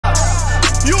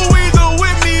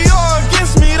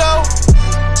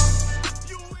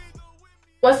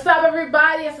What's up,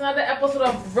 everybody? It's another episode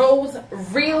of Rose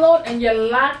Reload, and you're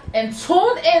locked and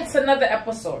tuned in to another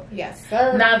episode. Yes,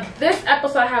 sir. Now, this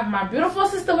episode, I have my beautiful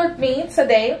sister with me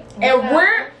today, and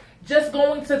we're just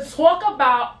going to talk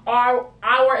about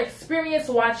our experience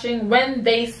watching When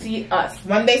They See Us.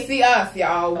 When they see us,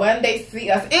 y'all. When they see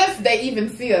us. If they even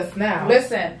see us now.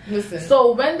 Listen.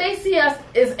 So, When They See Us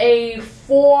is a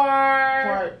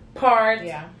four-part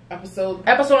episode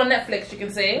on Netflix, you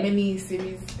can say.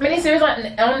 Mini-series on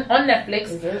Netflix.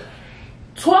 Is it?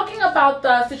 Talking about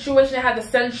the situation that had the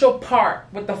Central Park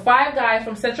with the 5 guys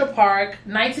from Central Park,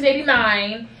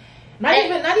 1989.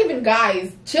 Not even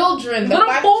guys, children. Little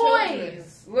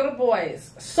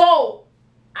boys. So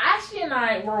Ashley and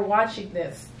I were watching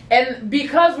this, and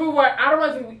because we were,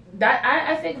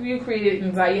 I think we created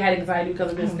anxiety. You had anxiety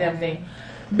because of this damn thing,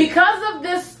 because of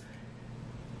this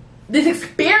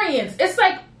experience. It's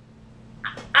like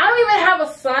I don't even have a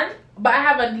son, but I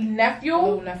have a nephew.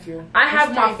 Little nephew. I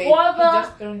have my father. He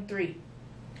just turned 3.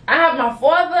 I have my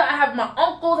father, I have my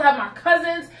uncles, I have my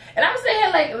cousins, and I'm saying here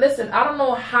like, listen, I don't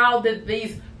know how did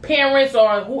these parents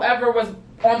or whoever was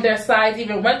on their sides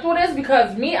even went through this,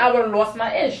 because me, I would have lost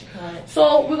my ish. Right.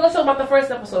 So we're gonna talk about the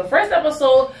first episode. The first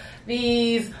episode,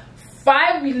 these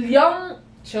 5 young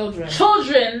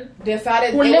children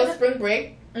decided it was spring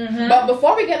break. But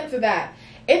before we get into that,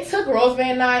 it took Rosemary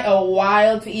and I a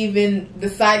while to even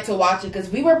decide to watch it, because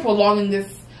we were prolonging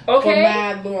this for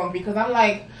mad long, because I'm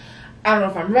like, I don't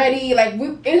know if I'm ready. Like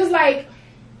it was like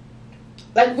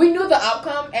we knew the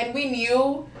outcome, and we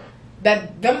knew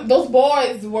that those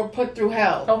boys were put through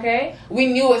hell. Okay, we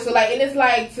knew it. So like, and it's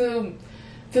like to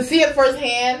see it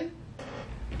firsthand,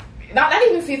 not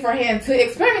even see it firsthand, to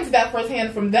experience that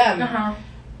firsthand from them.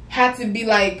 Had to be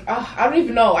like, I don't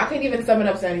even know. I can't even sum it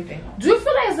up to anything. Do you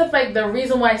feel as if like the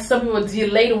reason why some people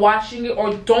delayed watching it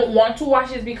or don't want to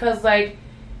watch it is because like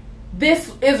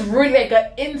this is really like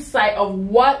an insight of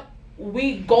what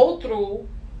we go through,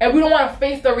 and we don't want to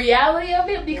face the reality of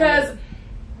it, because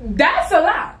that's a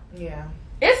lot. Yeah,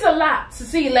 it's a lot to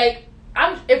see. Like,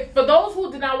 if for those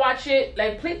who did not watch it,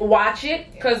 like, please watch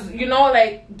it, because you know,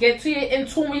 like, get in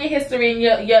tune with your history and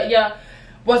your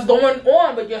what's going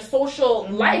on with your social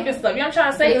life and stuff. You know what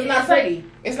I'm trying to say? It's not pretty. Like,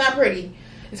 it's not pretty,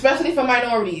 especially for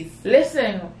minorities.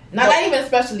 Listen, not even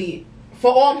especially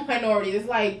for all minorities. It's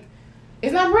like,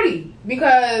 it's not pretty,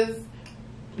 because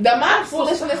the amount of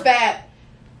foolishness that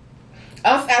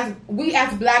we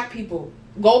as black people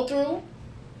go through.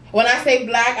 When I say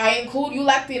black, I include you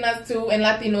Latinas too, and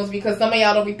Latinos, because some of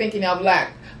y'all don't be thinking y'all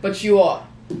black, but you are.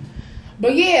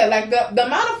 But yeah, like the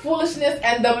amount of foolishness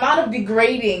and the amount of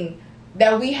degrading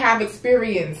that we have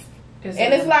experienced.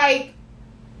 And it's like,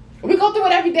 we go through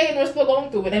it every day and we're still going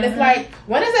through it. And it's like,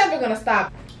 when is it ever going to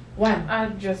stop? When? I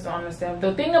just don't understand.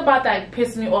 The thing about that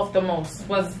pissed me off the most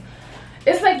was,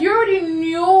 it's like you already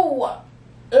knew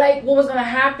like what was gonna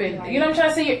happen. Right. You know what I'm trying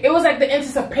to say? It was like the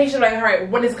anticipation, like, all right,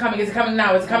 when is it coming? Is it coming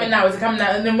now? Is it coming now? Is it coming now?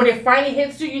 And then when it finally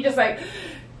hits you, you're just like,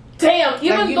 damn.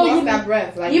 Even like though you that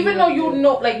breath, like even though you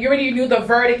know, like, you already knew the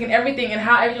verdict and everything and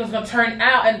how everything was gonna turn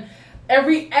out, and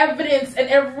every evidence and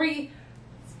every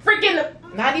freaking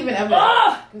not even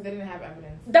evidence, because they didn't have evidence.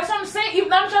 That's what I'm saying.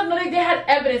 Even I'm trying to know they had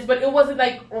evidence, but it wasn't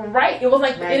like right. It was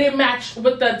like it didn't match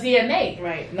with the DNA.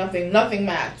 Right. Nothing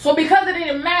matched. So because it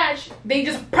didn't match, they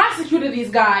just prosecuted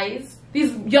these guys,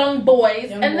 these young boys.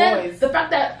 Then the fact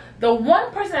that the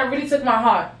one person that really took my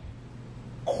heart,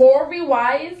 Corey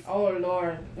Wise. Oh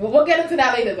Lord. We'll get into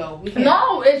that later though.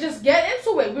 No, it's just get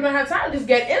into it. We don't have time. Just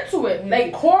get into it.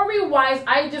 Like Corey Wise,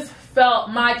 I just felt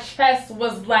my chest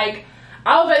was like,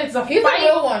 I was ready to fight. He's a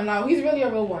real one now. He's really a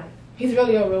real one. He's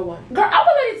really a real one. Girl, I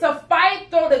was ready to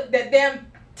fight, throw the damn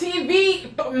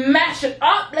TV, mash it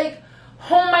up. Like,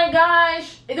 oh my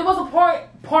gosh. There was a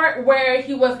part where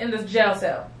he was in this jail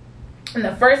cell. And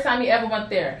the first time he ever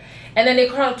went there. And then they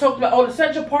kind of talked about, oh, the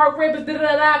Central Park rapists,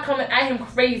 coming at him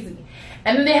crazy.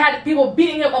 And then they had people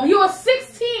beating him up. He was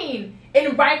 16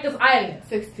 in Rikers Island.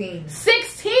 16.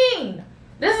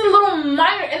 This is a little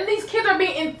minor, and these kids are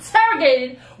being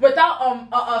interrogated without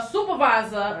a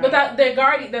supervisor, without their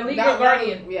guardian, their legal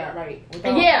guardian. Yeah, right.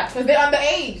 Because they're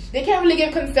underage. They can't really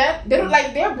give consent. They don't,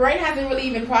 like, their brain hasn't really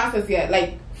even processed yet,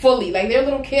 like, fully. Like, they're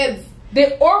little kids.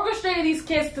 They orchestrated these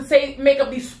kids to make up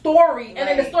these story, and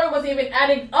then the story wasn't even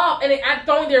adding up, and they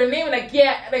throwing their name and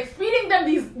like feeding them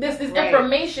this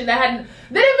information that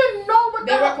they didn't even know what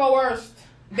they were coerced.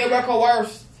 They were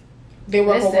coerced.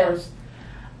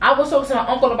 I was talking to my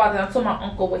uncle about that. I told my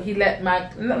uncle what he let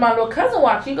my little cousin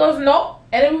watch. He goes, no.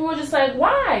 And then we were just like,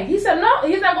 why? He said, no,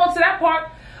 he's not going to that part.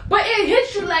 But it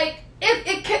hits you like,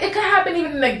 it could happen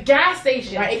even in the gas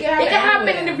station. Right, it can happen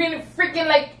in the freaking,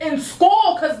 like, in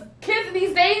school, because kids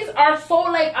these days are so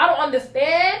like, I don't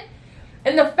understand.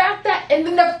 And the fact that,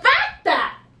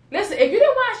 listen, if you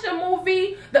didn't watch the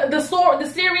movie, the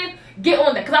series, get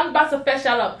on that, because I'm about to fetch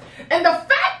y'all up. And the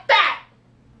fact that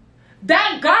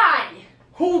that guy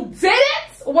who did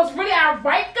it was really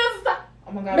Enriquez,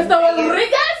 oh my God, Mr.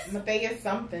 Rodriguez? Mateus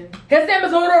something. His name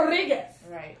is Rodriguez.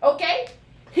 Right. Okay?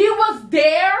 He was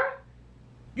there.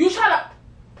 You try to...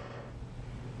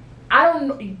 I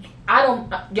don't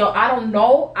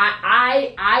know.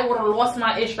 I would have lost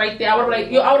my ish right there. I would have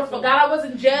like, I would have forgot I was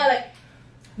in jail. Like,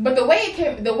 but the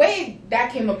way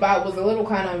that came about was a little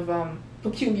kind of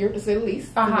peculiar, to say the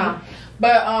least. But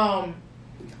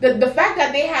the fact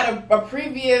that they had a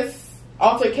previous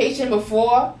altercation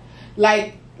before,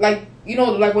 like you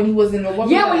know, like when he was in the when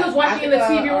he was watching in the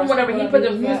TV room, whatever, he put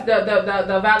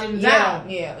the volume down.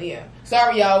 Yeah.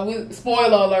 Sorry, y'all.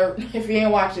 Spoiler alert if you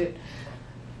didn't watch it.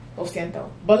 Oh, siento.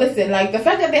 But listen, like the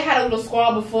fact that they had a little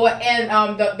squabble before,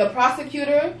 and the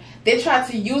prosecutor, they tried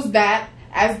to use that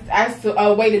as to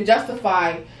a way to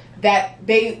justify that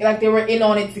they were in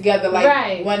on it together.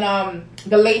 Like when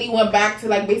the lady went back to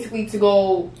like basically to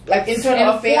go like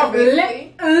internal affairs.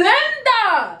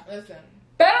 Linda, listen.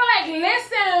 Better like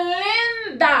listen,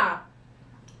 Linda.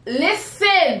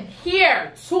 Listen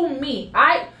here to me.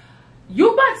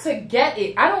 You about to get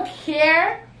it. I don't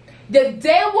care. The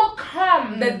day will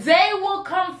come. The day will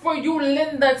come for you,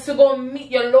 Linda, to go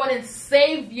meet your Lord and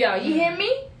Savior. You hear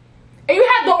me? And you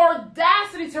have the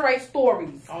audacity to write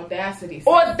stories. Audacity.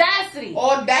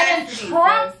 And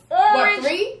Trump Orange.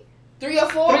 What, three or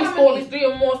four? Three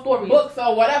or more stories. Books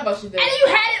or whatever she did. And you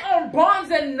had it on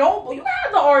Barnes and Noble. You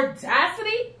have the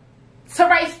audacity to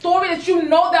write stories that you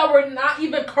know that were not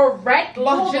even correct,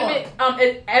 legitimate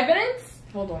evidence.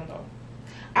 Hold on, though.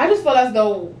 I just feel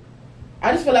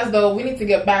as though we need to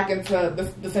get back into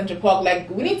the Central Park. Like,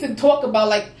 we need to talk about,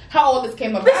 like, how all this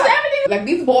came about. Like,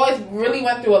 these boys really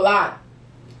went through a lot.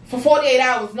 For 48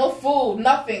 hours, no food,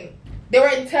 nothing. They were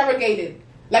interrogated.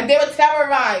 Like, they were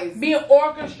terrorized. Being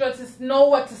orchestrated to know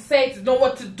what to say, to know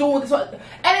what to do.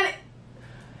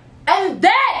 And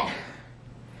then,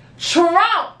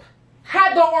 Trump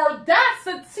had the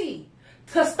audacity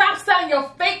to stop selling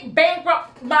your fake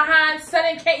bankrupt behind,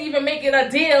 selling can't even make it a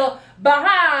deal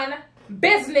behind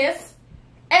business,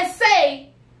 and say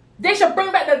they should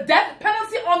bring back the death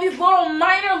penalty on these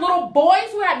little boys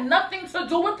who had nothing to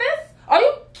do with this? Are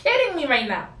you kidding me right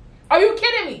now? Are you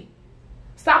kidding me?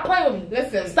 Stop playing with me.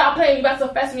 Listen. Stop playing. You about to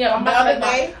fess me up.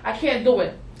 I can't do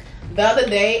it. The other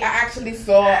day, I actually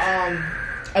saw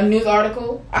a news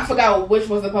article. I forgot which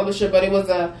was the publisher, but it was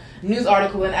a news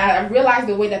article, and I realized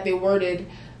the way that they worded,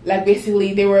 like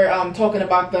basically they were talking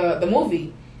about the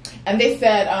movie, and they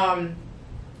said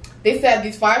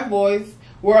these 5 boys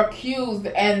were accused,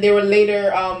 and they were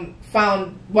later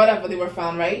found, whatever they were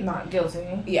found, right? Not guilty.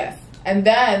 Yes. And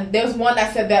then there was one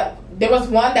that said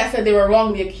they were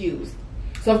wrongly accused.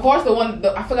 So of course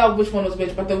I forgot which one was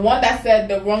which, but the one that said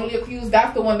the wrongly accused,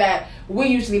 that's the one that we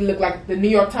usually look like the New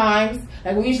York Times.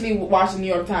 Like we usually watch the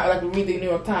New York Times, like we read the New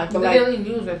York Times. But the like, Daily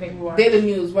News, I think we watch. Daily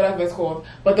News, whatever it's called.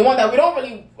 But the one that we don't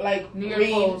really like New York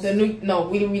read, Post. No,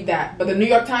 we didn't read that. But the New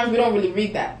York Times, we don't really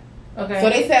read that. Okay.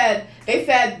 So they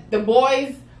said the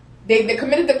boys, they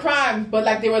committed the crime, but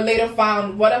like they were later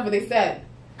found, whatever they said.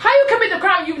 How you commit the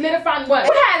crime? You later found what?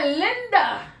 We had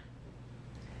Linda.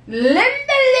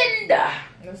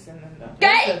 Listen, Linda.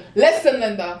 Okay? Listen,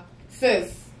 Linda.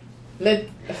 Sis.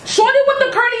 Shorty with the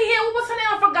curly hair. What was her name?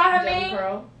 I forgot her name.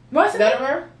 Pearl. What's her name?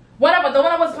 Her? Whatever. The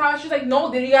one that was found. She's like,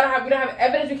 no, then we don't have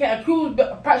evidence. We can't accuse.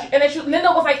 And then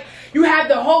Linda was like, you have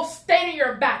the whole state in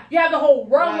your back. You have the whole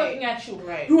world looking at you.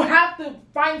 Right. You have to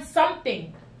find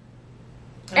something.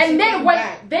 And then when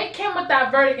they came with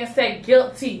that verdict and said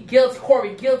guilty,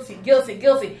 Corey, guilty.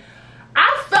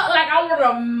 I felt like I would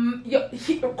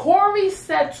have. Corey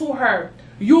said to her,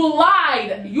 you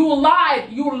lied. And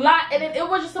then it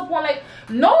was just a point like,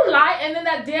 no lie. And then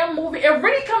that damn movie, it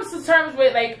really comes to terms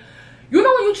with like, you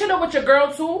know when you chilling with your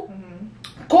girl too?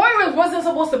 Corey wasn't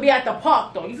supposed to be at the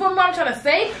park though. You feel what I'm trying to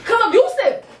say? Because of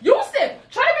Yusuf.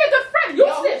 Trying to be a good friend. Yo,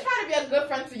 he's trying to be a good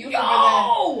friend to Yusuf.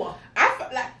 Yo!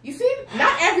 Like, you see,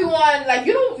 not everyone, like,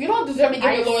 you don't deserve to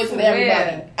give your lawyers to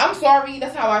everybody. I'm sorry,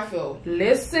 that's how I feel.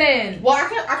 Listen. Well, I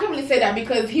can't really say that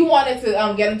because he wanted to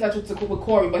get in touch with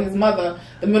Corey, but his mother,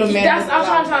 the middleman. That's what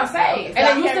I'm trying to say. Okay, so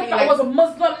and then Yusuf was a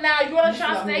Muslim now. You know what I'm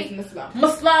trying to say?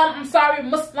 Muslim. I'm sorry.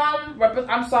 Muslim.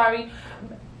 I'm sorry.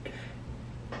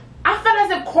 I felt as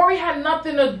if Corey had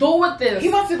nothing to do with this. He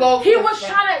wants to go. He was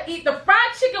trying to eat the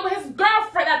fried chicken with his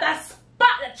girlfriend at that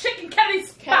spot, that chicken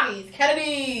Kennedy's spot.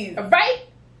 Kennedy's. Right?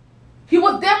 He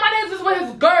was there, my name was with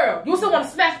his girl. You still want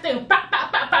to smash things. Bah, bah,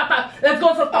 bah, bah, Let's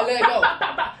go to the let it go.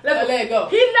 Let it go.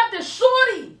 He left his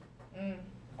shorty.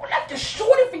 Who left his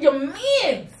shorty for your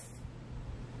mans?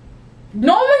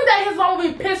 Knowing that his mom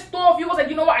would be pissed off, you was like,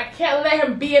 you know what? I can't let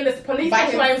him be in this police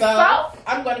station by himself.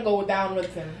 I'm gonna go down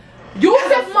with him.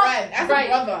 Yusuf's mother, that's a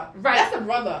brother. Right. That's a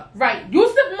brother. Right.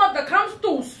 Yusuf's mother comes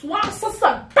through, swats her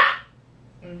son,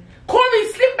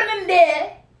 Corey sleeping in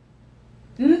there,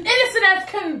 innocent as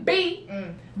can be.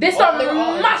 They start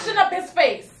mashing up his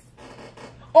face.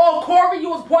 Oh, Corey, you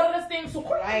was part of this thing, so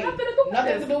Corey had nothing to do with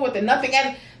nothing to do with it. Nothing.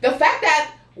 And the fact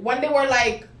that when they were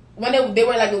like, when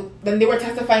they were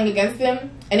testifying against him,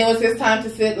 and it was his time to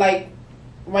sit like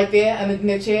right there in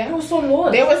the chair. It was so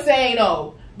lost. They were saying,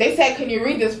 "No." They said, "Can you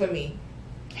read this for me?"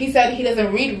 He said he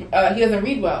doesn't read. He doesn't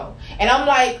read well. And I'm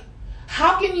like,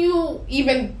 how can you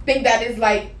even think that is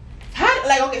like? How,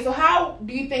 like, okay, so how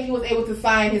do you think he was able to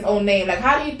sign his own name? Like,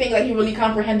 how do you think like he really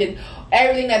comprehended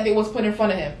everything that they was put in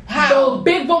front of him? How? Those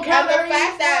big vocabulary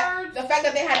and the fact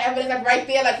that they had evidence like right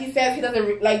there, like he says he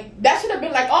doesn't like that should have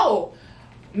been like, oh,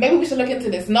 maybe we should look into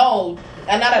this. No,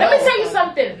 not at all. Let me tell you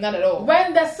something. Not at all.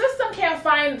 When the system can't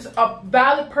find a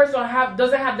valid person or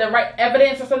doesn't have the right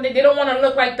evidence or something, they don't want to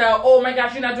look like the, oh my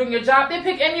gosh, you're not doing your job. They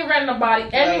pick any random body,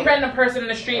 any random person in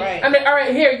the street. Right. I'm like, all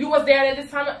right, here, you was there at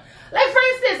this time. Like, for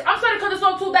instance, I'm sorry to cut this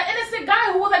off too. That innocent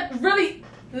guy who was like really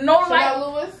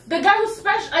the guy who's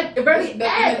special, like very the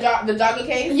jogger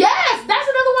case. Yes, that's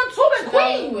another one too in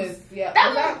Queens. Yeah,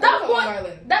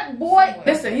 that boy.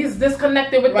 Listen, he's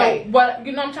disconnected with what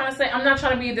you know. I'm trying to say. I'm not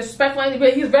trying to be disrespectful,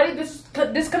 but he's very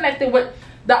disconnected with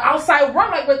the outside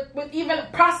world, like with even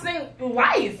processing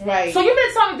life. Right. So you mean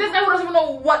to tell me this guy who doesn't even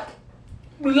know what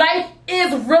life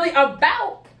is really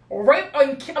about? Rape,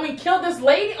 kill this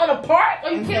lady on a park?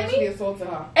 Are you kidding me? Assaulted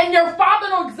her. And your father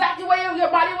know exactly where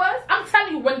your body was? I'm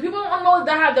telling you, when people don't know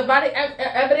that have the body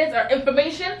evidence or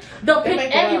information, they'll pick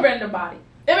any random body.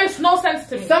 It makes no sense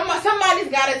to me. Somebody's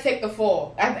got to take the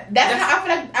fall.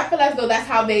 I feel as though that's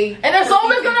how they. And it's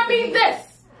always gonna be this.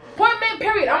 Point blank,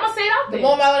 period. I'm gonna say it out there. The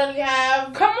more melanin you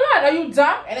have. Come on, are you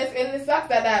dumb? And it sucks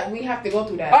that we have to go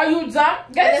through that. Are you dumb?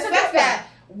 And it sucks that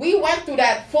we went through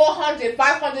that 400,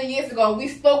 500 years ago, and we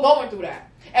still going through that.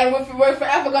 And we're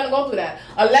forever going to go through that.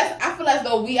 Unless, I feel as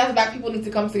though we as black people need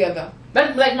to come together.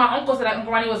 Like my uncle said, Uncle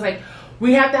Ronnie was like,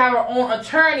 we have to have our own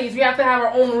attorneys, we have to have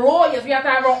our own lawyers, we have to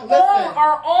have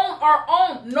our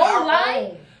own. No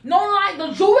lie.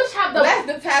 The Jewish have the... Let's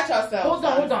detach ourselves.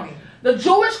 Hold on. The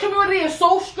Jewish community is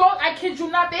so strong, I kid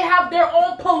you not, they have their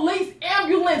own police,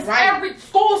 ambulance, every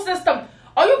school system.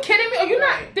 Are you kidding me? Are you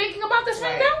not thinking about this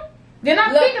right now? They're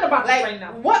not thinking about this right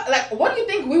now. What do you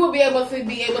think we will be able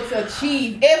to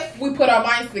achieve if we put our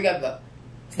minds together?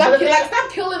 Stop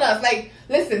killing us. Like,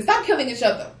 listen, stop killing each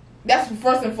other. That's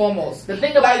first and foremost. The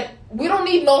thing about we don't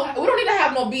need to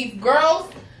have no beef.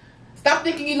 Girls, stop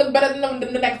thinking you look better than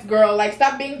the next girl. Like,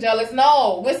 stop being jealous.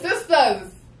 No, we're sisters.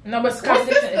 No, but it's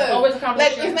competition. It's always a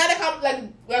competition. Like, it's not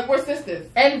like we're sisters.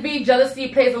 Envy, jealousy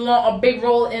plays a big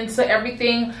role into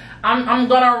everything. I'm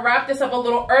gonna wrap this up a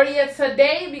little earlier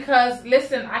today because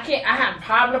listen, I have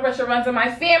high blood pressure runs in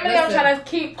my family. I'm trying to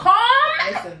keep calm.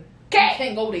 Listen, okay, you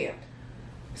can't go there.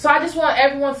 So I just want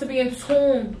everyone to be in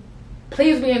tune.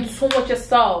 Please be in tune with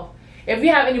yourself. If you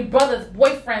have any brothers,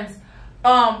 boyfriends,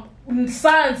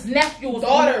 sons, nephews,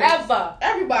 daughters, whoever,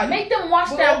 everybody, make them watch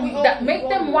make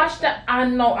them watch that. I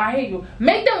know, I hear you.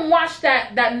 Make them watch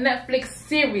that Netflix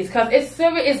series because it's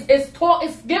serious.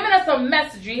 It's giving us a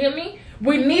message. You hear me?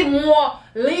 We need more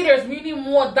leaders. We need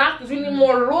more doctors. We need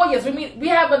more lawyers. We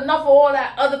have enough of all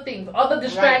that other things, other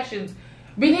distractions. Right.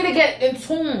 We need to get in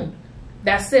tune.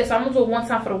 That's it. So I'm gonna do it one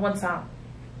time for the one time.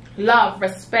 Love,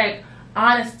 respect,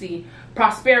 honesty,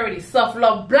 prosperity,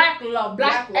 self-love, black love,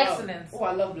 black excellence. Oh,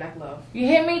 I love black love. You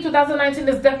hear me? 2019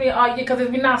 is definitely our year because if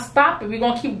we're not stopping, we're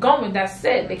gonna keep going. That's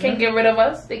it. They can't get rid of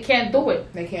us. They can't do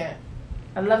it. They can't.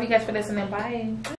 I love you guys for listening. Bye.